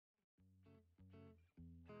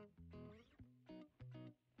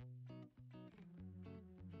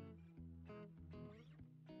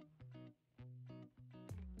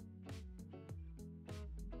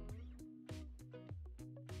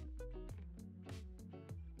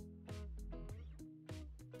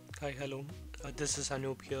Hi, hello. This is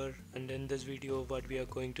Anup here, and in this video, what we are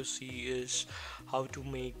going to see is how to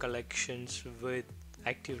make collections with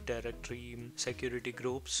Active Directory security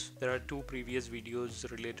groups. There are two previous videos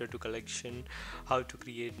related to collection, how to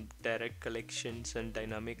create direct collections and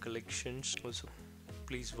dynamic collections. Also,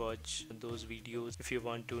 please watch those videos if you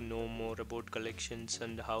want to know more about collections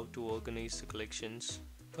and how to organize the collections.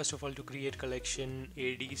 First of all, to create collection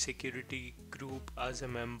AD security group as a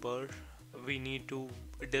member, we need to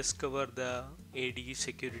discover the AD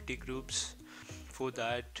security groups. For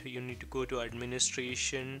that, you need to go to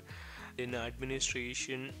administration. In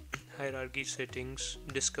administration, hierarchy settings,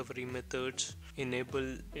 discovery methods,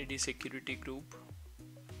 enable AD security group,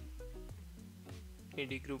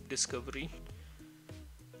 AD group discovery,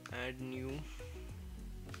 add new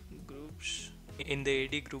groups. In the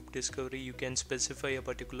AD group discovery, you can specify a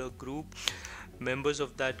particular group. Members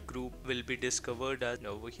of that group will be discovered. As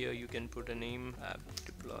over here you can put a name, app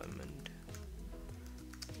deployment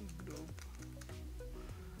group,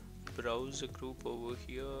 browse a group over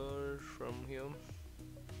here. From here,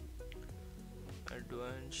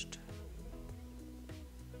 advanced,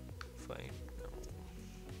 fine.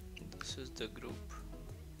 This is the group.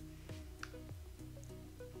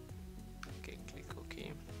 Okay, click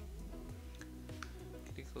OK,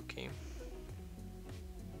 click OK.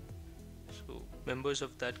 So members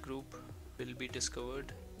of that group will be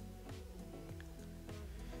discovered.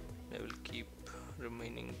 I will keep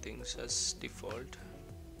remaining things as default.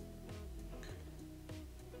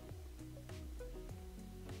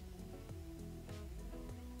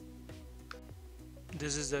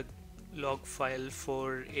 This is the log file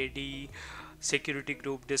for AD security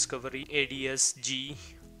group discovery, adsg.dis.log.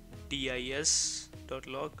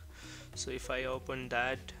 So if I open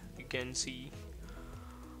that, you can see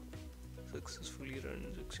successfully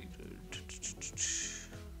run succeeded.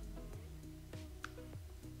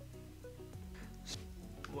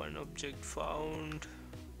 One object found.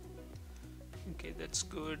 Okay, that's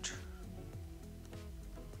good.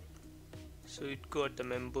 So it got the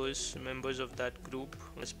members of that group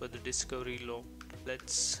as per the discovery log.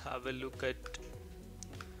 Let's have a look at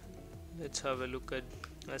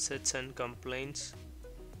assets and complaints.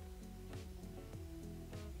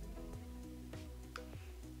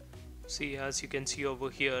 See, as you can see over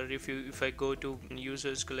here, if I go to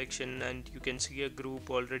users collection, and you can see a group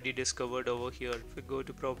already discovered over here. If we go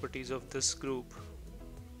to properties of this group,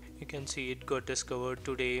 you can see it got discovered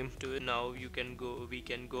today. Now we can go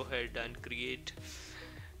ahead and create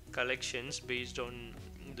collections based on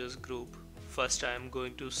this group. First, I am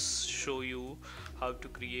going to show you how to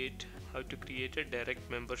create a direct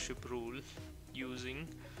membership rule using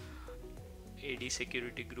AD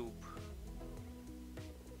security group.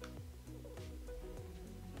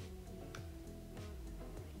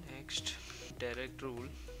 Next, direct rule.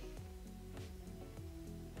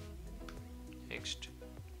 Next,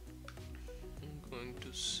 I'm going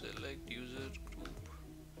to select user group.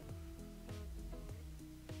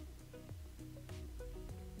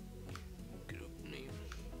 Group name.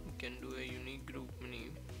 You can do a unique group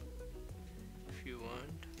name if you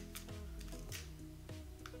want.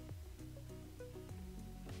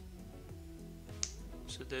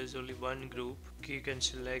 So there is only one group. You can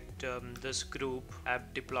select this group,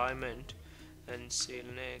 app deployment, and say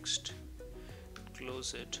next.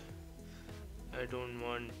 Close it. I don't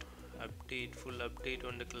want full update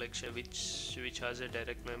on the collection which has a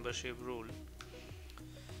direct membership rule.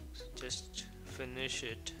 So just finish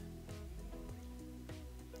it.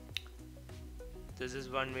 This is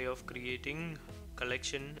one way of creating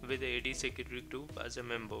collection with AD security group as a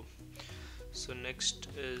member. So next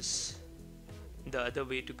is the other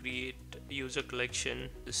way to create user collection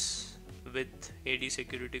is with AD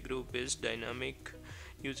security group is dynamic,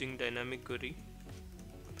 using dynamic query.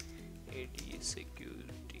 AD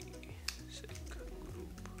security sec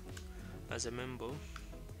group as a member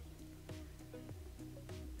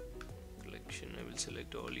collection. I will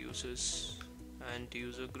select all users and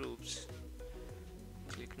user groups.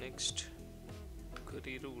 Click next.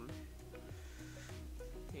 Query rule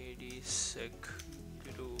AD sec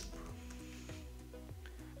group,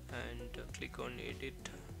 and click on edit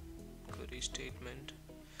query statement.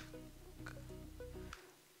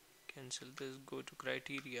 Cancel this, go to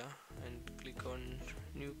criteria and click on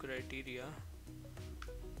new criteria.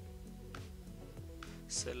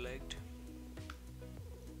 Select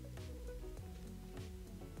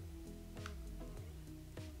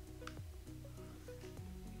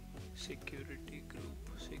security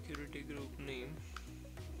group name.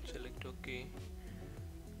 Select OK.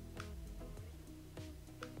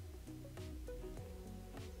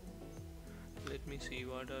 Let let me see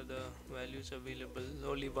what are the values available.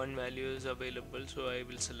 Only one value is available, so I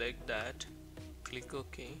will select that, click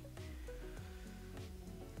OK.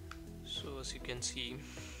 So as you can see,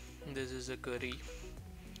 this is a query,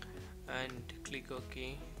 and click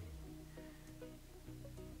OK,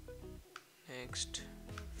 next,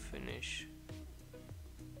 finish.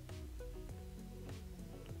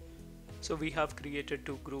 So we have created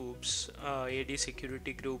two groups, AD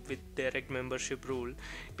security group with direct membership rule.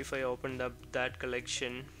 If I opened up that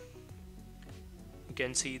collection, you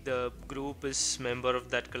can see the group is member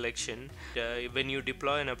of that collection. When you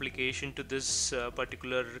deploy an application to this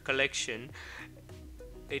particular collection,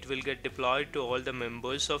 it will get deployed to all the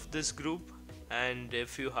members of this group. And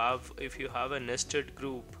if you have a nested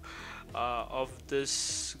group of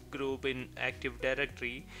this group in Active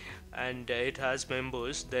Directory and it has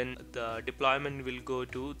members, then the deployment will go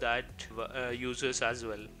to that users as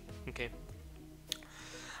well. Okay,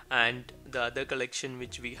 and the other collection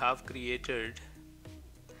which we have created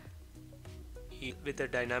with a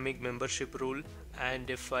dynamic membership rule, and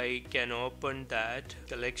if I can open that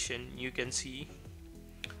collection, you can see,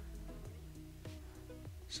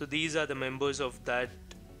 so these are the members of that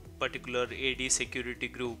particular AD security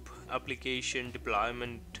group, application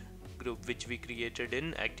deployment group, which we created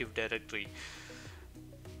in Active Directory.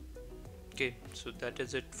 Okay, so that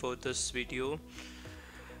is it for this video.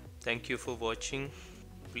 Thank you for watching.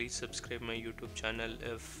 Please subscribe my YouTube channel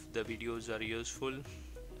if the videos are useful,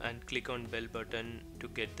 and click on bell button to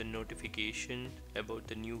get the notification about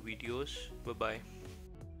the new videos. Bye bye.